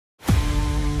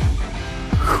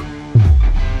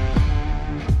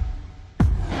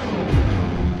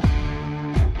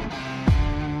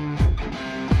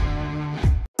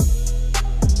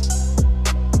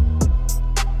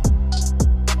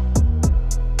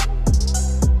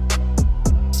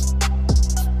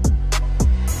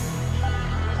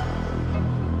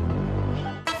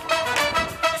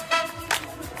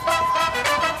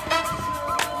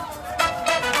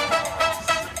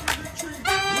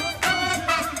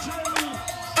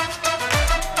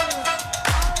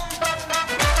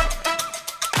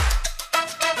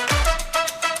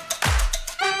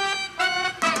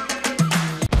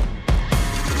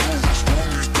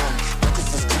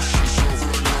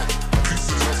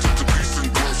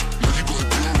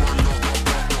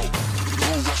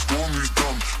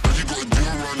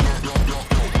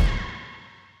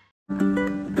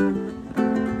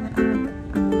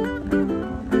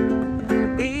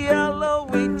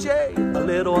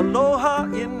aloha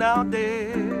in our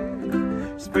day.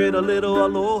 Spread a little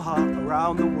aloha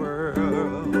around the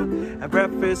world. At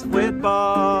breakfast with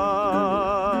Bob.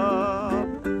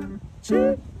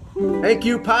 Thank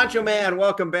you, Poncho Man.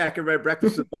 Welcome back, everybody.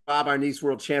 Breakfast with Bob, our Nice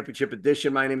World Championship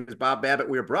edition. My name is Bob Babbitt.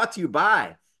 We are brought to you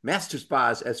by Master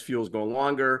Spas, SFuels Go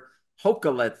Longer,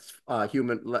 HOKA Let's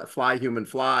Fly Human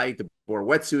Fly, Deboer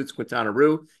Wetsuits, Quintana,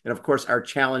 and of course, our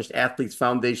Challenged Athletes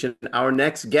Foundation. Our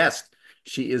next guest,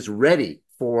 she is ready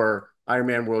for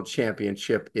Ironman World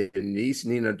Championship in Nice.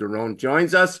 Nina Derron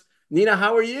joins us. Nina,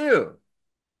 how are you?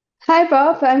 Hi,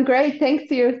 Bob. I'm great. Thanks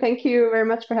to you. Thank you very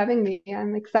much for having me.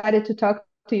 I'm excited to talk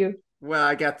to you. Well,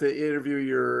 I got to interview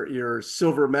your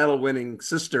silver medal winning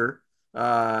sister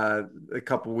a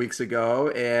couple weeks ago,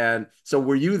 and so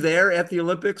were you there at the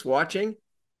Olympics watching?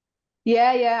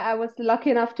 Yeah. I was lucky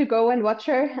enough to go and watch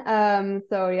her.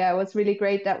 So yeah, it was really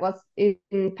great. That was in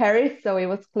Paris, so it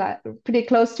was pretty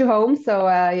close to home. So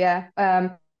yeah,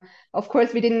 of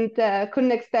course we didn't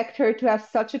couldn't expect her to have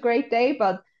such a great day,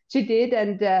 but she did,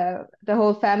 and the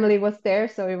whole family was there.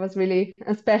 So it was really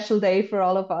a special day for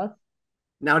all of us.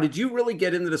 Now, did you really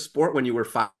get into the sport when you were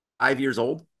 5 years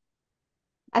old?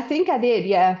 I think I did.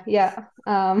 Yeah.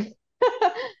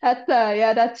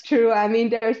 That's true. I mean,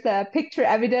 there's picture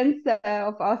evidence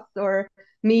of us or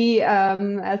me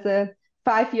as a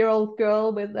 5-year-old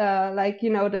girl with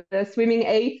the swimming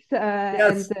aids and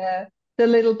Yes. the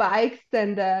little bikes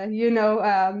and I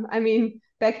mean,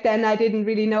 back then I didn't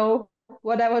really know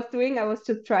what I was doing. I was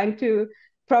just trying to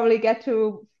probably get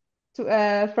to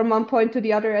from one point to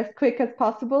the other as quick as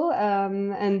possible.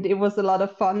 And it was a lot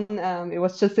of fun. It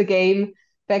was just a game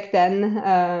back then.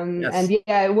 And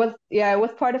Yes. it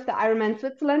was part of the Ironman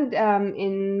Switzerland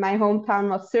in my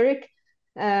hometown of Zurich.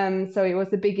 So it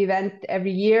was a big event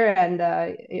every year, and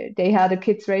they had a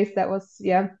kids race that was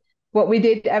what we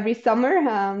did every summer.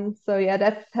 So yeah,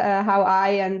 that's how I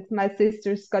and my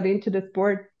sisters got into the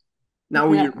sport. Now,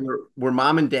 Yeah. were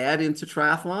mom and dad into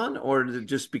triathlon, or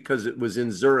just because it was in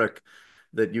Zurich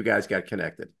that you guys got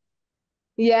connected?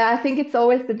 Yeah, I think it's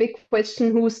always the big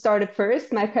question who started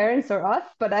first, my parents or us.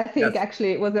 But I think Yes.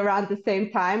 actually it was around the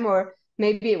same time, or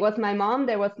maybe it was my mom.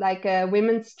 There was like a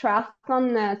women's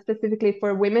triathlon specifically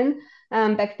for women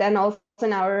back then, also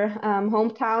in our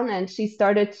hometown. And she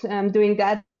started doing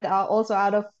that also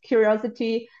out of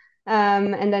curiosity.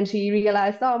 And then she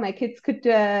realized, oh, my kids could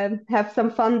have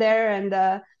some fun there.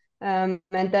 And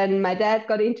then my dad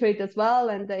got into it as well,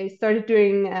 and they started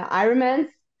doing Ironmans.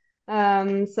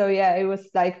 So yeah, it was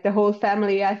like the whole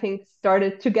family, I think,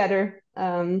 started together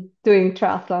doing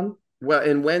triathlon. Well,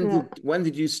 and Yeah. when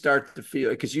did you start to feel,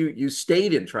 because you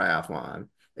stayed in triathlon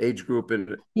age group,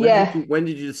 and Yeah. when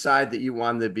did you decide that you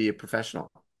wanted to be a professional?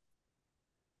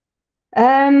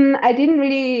 I didn't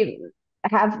really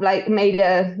have like made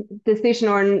a decision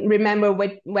or remember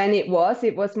when it was.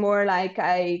 It was more like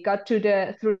I got to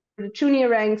the through the junior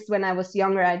ranks when I was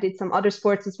younger. I did some other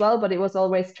sports as well, but it was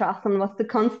always triathlon was the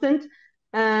constant.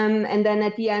 And then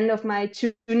at the end of my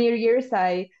junior years,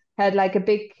 I had like a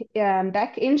big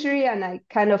back injury, and I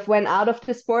kind of went out of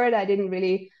the sport. I didn't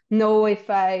really know if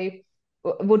I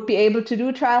would be able to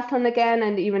do triathlon again,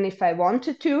 and even if I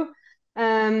wanted to.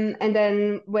 And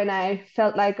then when I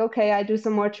felt like, okay, I do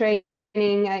some more training,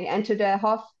 I entered a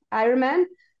half Ironman,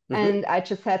 Mhm. and I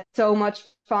just had so much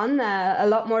fun, a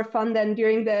lot more fun than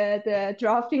during the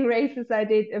drafting races I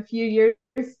did a few years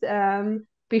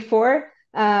before.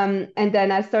 And then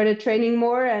I started training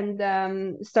more and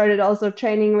started also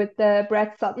training with the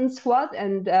Brad Sutton squad.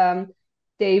 And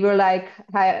they were like,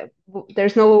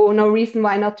 there's no reason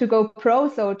why not to go pro,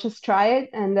 so just try it.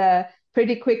 And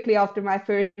pretty quickly after my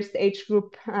first age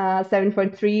group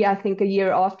 7.3, I think a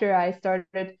year after, I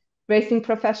started racing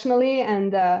professionally,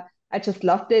 and I just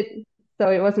loved it. So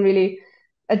it wasn't really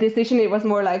a decision, it was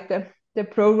more like the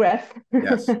progress.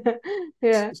 Yes.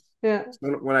 Yeah, yeah.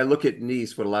 When I look at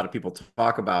Nice, what a lot of people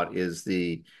talk about is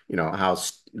how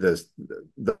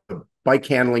the bike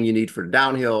handling you need for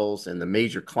downhills and the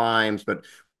major climbs. But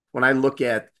when I look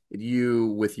at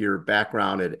you with your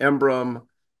background at Embrun,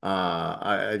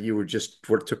 you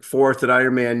took fourth at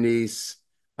Ironman Nice,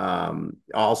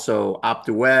 also Alpe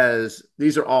d'Huez.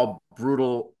 These are all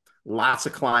brutal, lots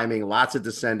of climbing, lots of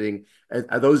descending.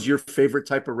 Are those your favorite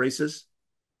type of races?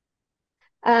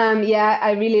 Yeah,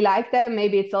 I really like that.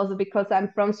 Maybe it's also because I'm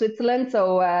from Switzerland.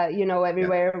 So, Yeah.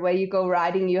 everywhere where you go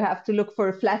riding, you have to look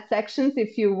for flat sections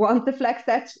if you want the flat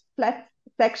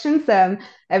sections.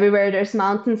 Everywhere there's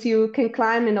mountains you can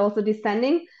climb and also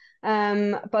descending.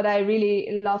 But I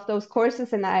really love those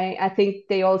courses, and I think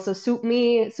they also suit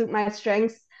my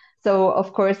strengths. So,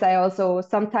 of course, I also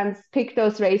sometimes pick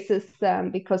those races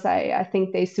because I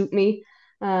think they suit me.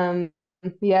 Um,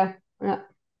 yeah, yeah.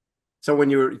 So when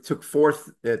you took fourth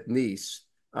at Nice,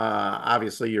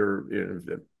 obviously you're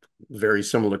a very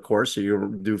similar course, so you're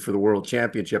due for the World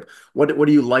Championship. What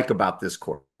do you like about this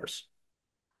course?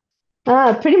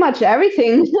 Pretty much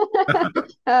everything.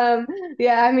 Um,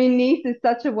 yeah, I mean, Nice is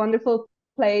such a wonderful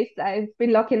place. I've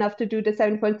been lucky enough to do the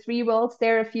 7.3 Worlds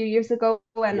there a few years ago,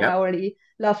 and I Yep. already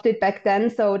loved it back then.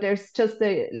 So there's just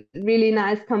a really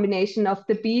nice combination of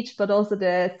the beach, but also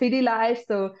the city life.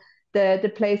 So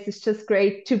the place is just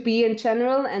great to be in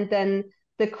general. And then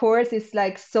the course is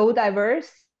like so diverse.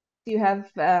 You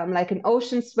have like an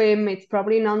ocean swim. It's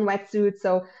probably non-wetsuit,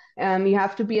 so you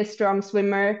have to be a strong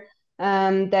swimmer.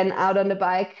 Then out on the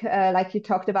bike, like you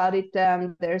talked about it,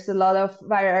 there's a lot of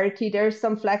variety. There's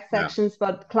some flat Yeah. sections,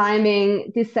 but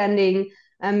climbing, descending,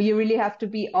 you really have to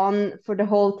be on for the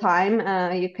whole time.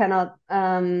 You cannot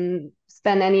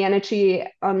spend any energy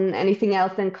on anything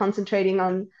else than concentrating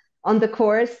on the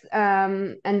course.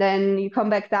 And then you come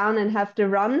back down and have to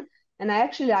run. And I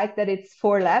actually like that it's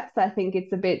 4 laps. I think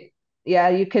it's a bit, yeah,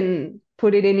 you can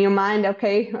put it in your mind,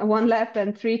 okay, 1 lap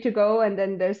and 3 to go, and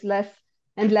then there's less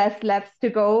and less laps to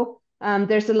go.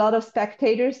 There's a lot of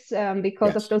spectators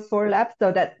because of Yes. those 4 laps,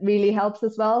 so that really helps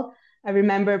as well. I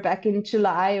remember back in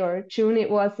July or June it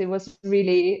was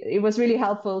really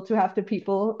helpful to have the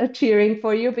people cheering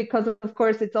for you because of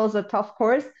course it's also a tough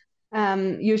course.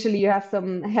 Usually you have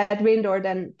some headwind or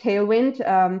then tailwind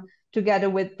together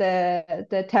with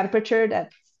the temperature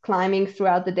that's climbing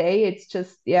throughout the day. It's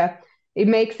just, yeah, it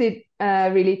makes it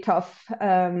a really tough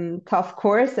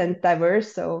course and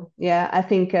diverse. So yeah, I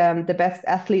think the best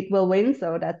athlete will win.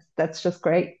 So that's just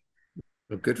great.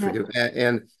 Well, good for Yeah. you.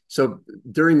 And so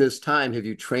during this time, have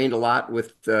you trained a lot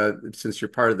with, since you're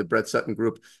part of the Brett Sutton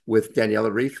group, with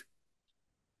Daniela Reef?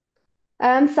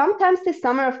 Sometimes this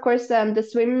summer, of course, the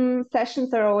swim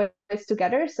sessions are always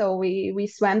together, so we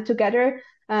swam together.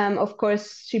 Of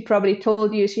course, she probably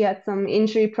told you she had some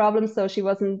injury problems, so she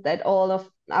wasn't at all of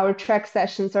our track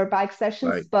sessions or bike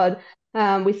sessions, Right. but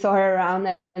we saw her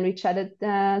around and we chatted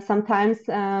sometimes.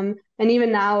 And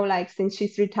even now, like since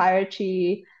she's retired,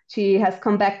 she has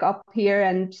come back up here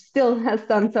and still has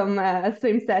done some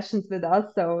swim sessions with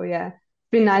us. So yeah,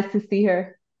 it's been nice to see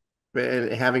her.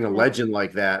 And having a Yeah. legend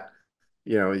like that,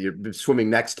 you're swimming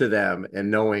next to them and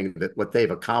knowing that what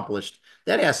they've accomplished,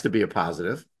 that has to be a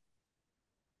positive.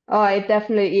 Oh, it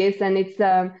definitely is. And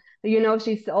it's,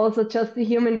 she's also just a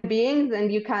human being.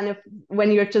 And you kind of,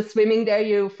 when you're just swimming there,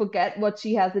 you forget what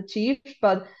she has achieved.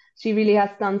 But she really has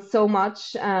done so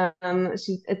much.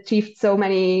 She's achieved so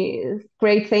many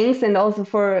great things. And also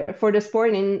for the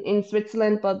sport in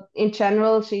Switzerland, but in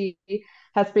general, she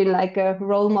has been like a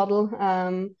role model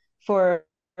for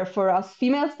for us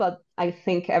females. But I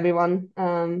think everyone,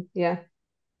 yeah.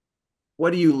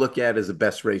 What do you look at as the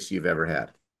best race you've ever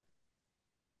had?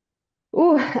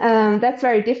 Oh, that's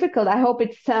very difficult. I hope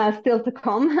it's still to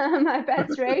come, my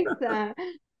best race.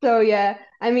 So yeah,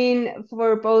 I mean,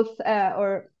 for both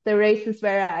or the races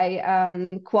where I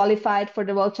qualified for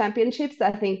the World Championships,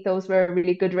 I think those were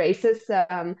really good races.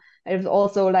 It was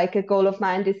also like a goal of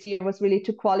mine this year was really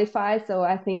to qualify. So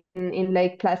I think in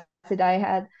Lake Placid, I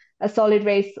had a solid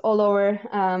race all over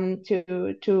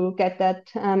to get that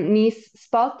Nice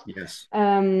spot. Yes.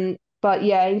 But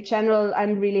yeah, in general,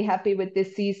 I'm really happy with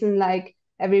this season. Like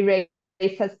every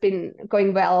race has been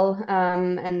going well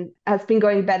and has been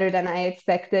going better than I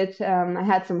expected. I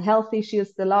had some health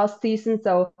issues the last season,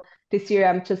 so this year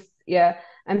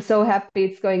I'm so happy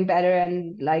it's going better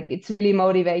and like it's really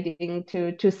motivating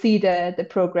to see the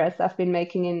progress I've been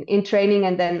making in training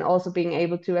and then also being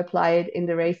able to apply it in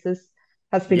the races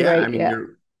has been Yeah, I great. mean, Yeah,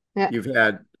 yeah, you've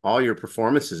had all your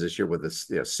performances this year with this,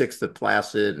 sixth at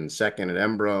Placid and second at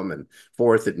Embrun and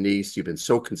fourth at Nice. You've been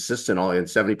so consistent all in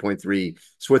 70.3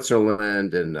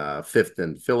 Switzerland and fifth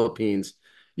in Philippines.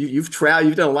 You've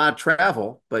done a lot of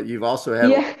travel, but you've also had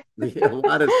yeah. a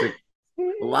lot of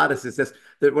a lot of success.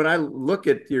 That when I look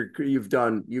at you've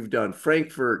done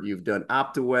Frankfurt, you've done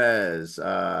Optawes,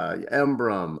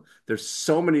 Embrun. There's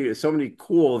so many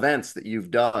cool events that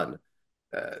you've done.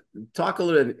 Uh, Talk a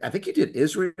little. I think you did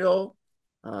Israel.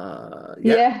 Yeah,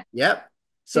 Yeah, yep. yeah,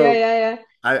 So yeah, yeah.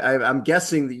 I'm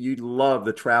guessing that you love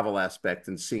the travel aspect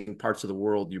and seeing parts of the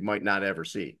world you might not ever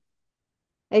see.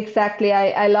 Exactly.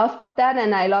 I love that,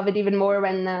 and I love it even more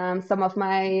when some of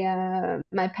my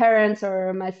parents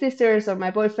or my sisters or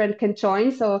my boyfriend can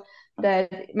join. So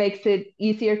that makes it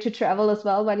easier to travel as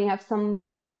well when you have someone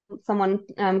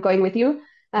going with you.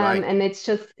 Right. And it's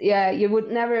just, yeah, you would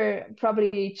never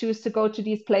probably choose to go to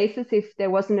these places if there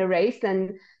wasn't a race.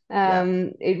 And Yeah.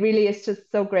 it really is just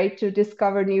so great to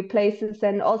discover new places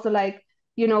and also like,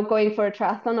 going for a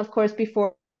triathlon, of course,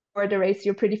 before the race,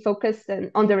 you're pretty focused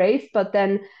on the race, but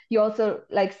then you also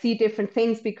like see different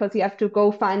things because you have to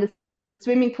go find a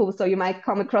swimming pool. So you might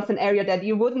come across an area that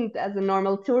you wouldn't as a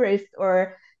normal tourist,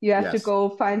 or you have to Yes. go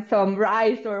find some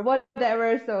rice or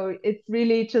whatever. So it's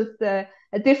really just a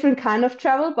different kind of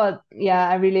travel, but yeah,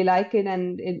 I really like it,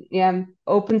 and it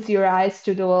opens your eyes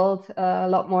to the world a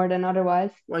lot more than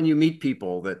otherwise. When you meet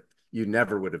people that you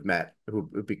never would have met who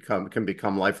can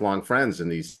become lifelong friends in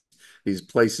these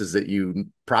places that you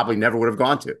probably never would have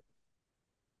gone to.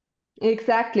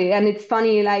 Exactly. And it's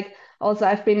funny, like, also,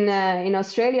 I've been in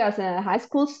Australia as a high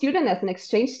school student, as an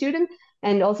exchange student.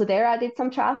 And also there I did some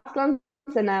triathlons,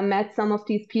 and I met some of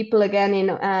these people again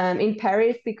in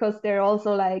Paris because they're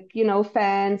also like,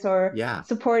 fans or Yeah.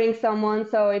 supporting someone.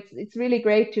 So it's really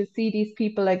great to see these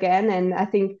people again. And I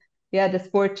think, yeah, the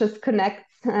sport just connects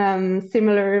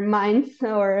similar minds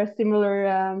or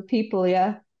similar people.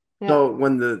 Yeah. Yeah. So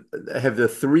have the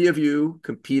three of you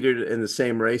competed in the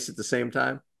same race at the same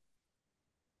time?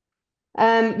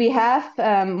 We have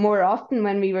more often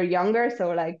when we were younger,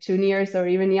 so like juniors or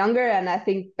even younger. And I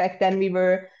think back then we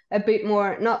were a bit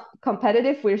more not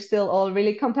competitive. We're still all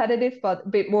really competitive, but a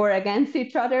bit more against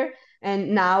each other.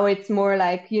 And now it's more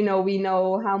like, we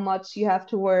know how much you have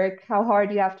to work, how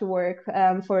hard you have to work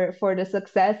for the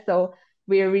success. So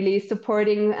we're really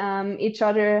supporting each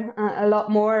other a lot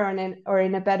more or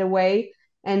in a better way.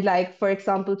 And like, for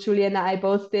example, Julia and I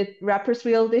both did Rapper's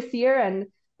Wheel this year, and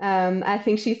I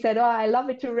think she said, "Oh, I love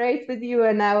it to race with you,"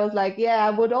 and I was like, "Yeah, I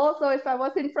would also if I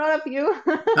was in front of you."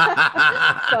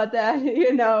 But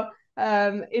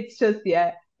it's just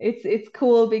it's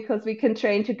cool because we can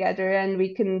train together and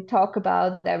we can talk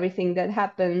about everything that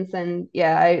happens. And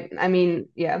yeah, I mean,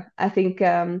 yeah, I think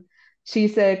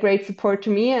she's a great support to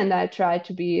me, and I try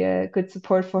to be a good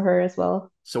support for her as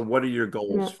well. So what are your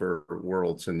goals Yeah. for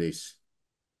Worlds in Nice?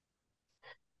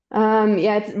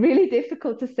 Yeah, it's really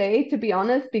difficult to say, to be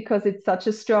honest, because it's such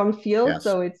a strong field. Yes.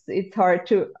 So it's it's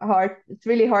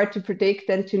really hard to predict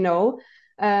and to know.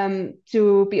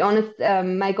 To be honest,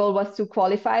 my goal was to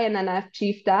qualify, and then I've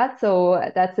achieved that.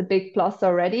 So that's a big plus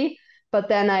already. But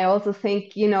then I also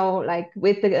think, like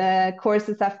with the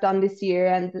courses I've done this year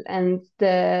and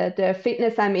the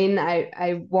fitness I'm in,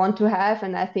 I want to have,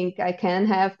 and I think I can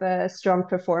have a strong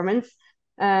performance.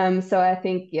 So I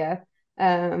think, yeah,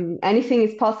 anything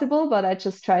is possible, but I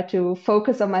just try to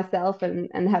focus on myself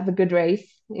and have a good race.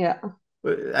 Yeah.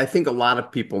 I think a lot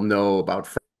of people know about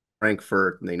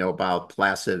Frankfurt and they know about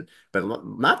Placid, but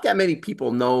not that many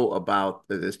people know about,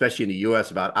 especially in the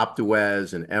US, about Alpe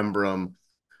d'Huez and Embrun.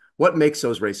 What makes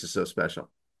those races so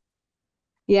special?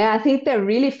 Yeah, I think they're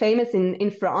really famous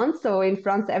in France. So in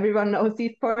France, everyone knows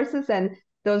these courses, and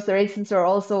those races are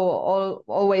also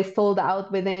always sold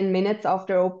out within minutes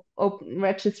after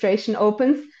registration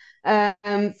opens.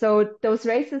 So those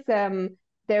races,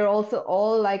 they're also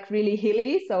all like really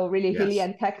hilly, so really hilly Yes.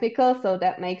 and technical. So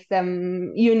that makes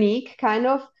them unique, kind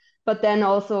of. But then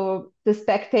also the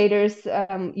spectators,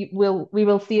 we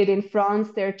will see it in France.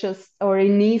 They're just or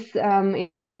in Nice, in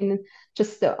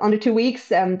just under 2 weeks.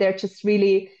 They're just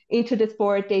really into the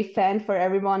sport. They fan for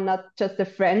everyone, not just the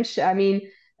French. I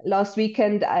mean, last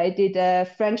weekend I did a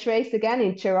French race again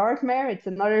in Gerardmer. It's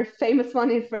another famous one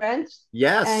in in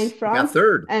Yes. You got France,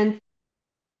 third. and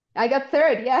I got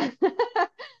third. Yeah.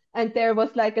 And there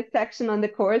was like a section on the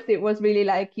course. It was really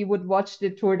like you would watch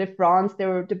the Tour de France.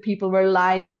 The people were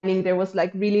lining. There was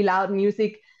like really loud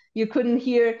music. You couldn't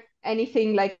hear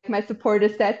anything like my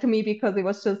supporters said to me because it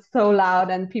was just so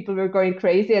loud and people were going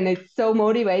crazy, and it's so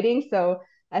motivating. So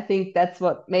I think that's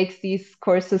what makes these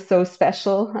courses so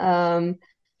special.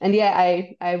 And yeah,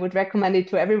 I would recommend it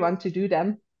to everyone to do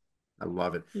them. I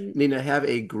love it. Mm. Nina, have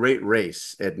a great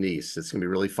race at Nice. It's going to be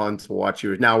really fun to watch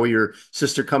you. Now, will your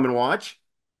sister come and watch?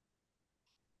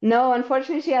 No,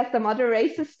 unfortunately, she has some other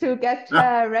races to get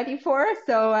Ah, ready for,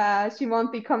 so she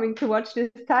won't be coming to watch this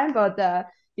time. But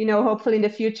hopefully in the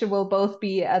future we'll both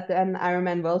be at an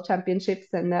Ironman World Championships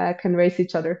and can race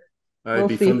each other. it'd We'll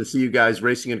be fun to see. see you guys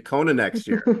racing in Kona next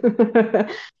year.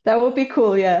 That would be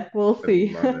cool. Yeah, we'll I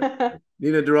see. love it.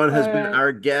 Nina Derron has All been right.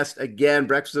 our guest again.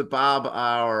 Breakfast with Bob,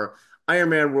 our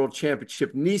Ironman World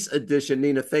Championship Nice edition.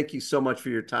 Nina, thank you so much for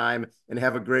your time and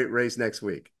have a great race next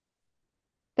week.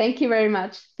 Thank you very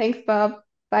much. Thanks, Bob.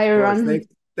 Bye, Of course. everyone.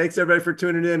 Thanks everybody for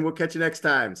tuning in. We'll catch you next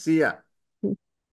time. See ya.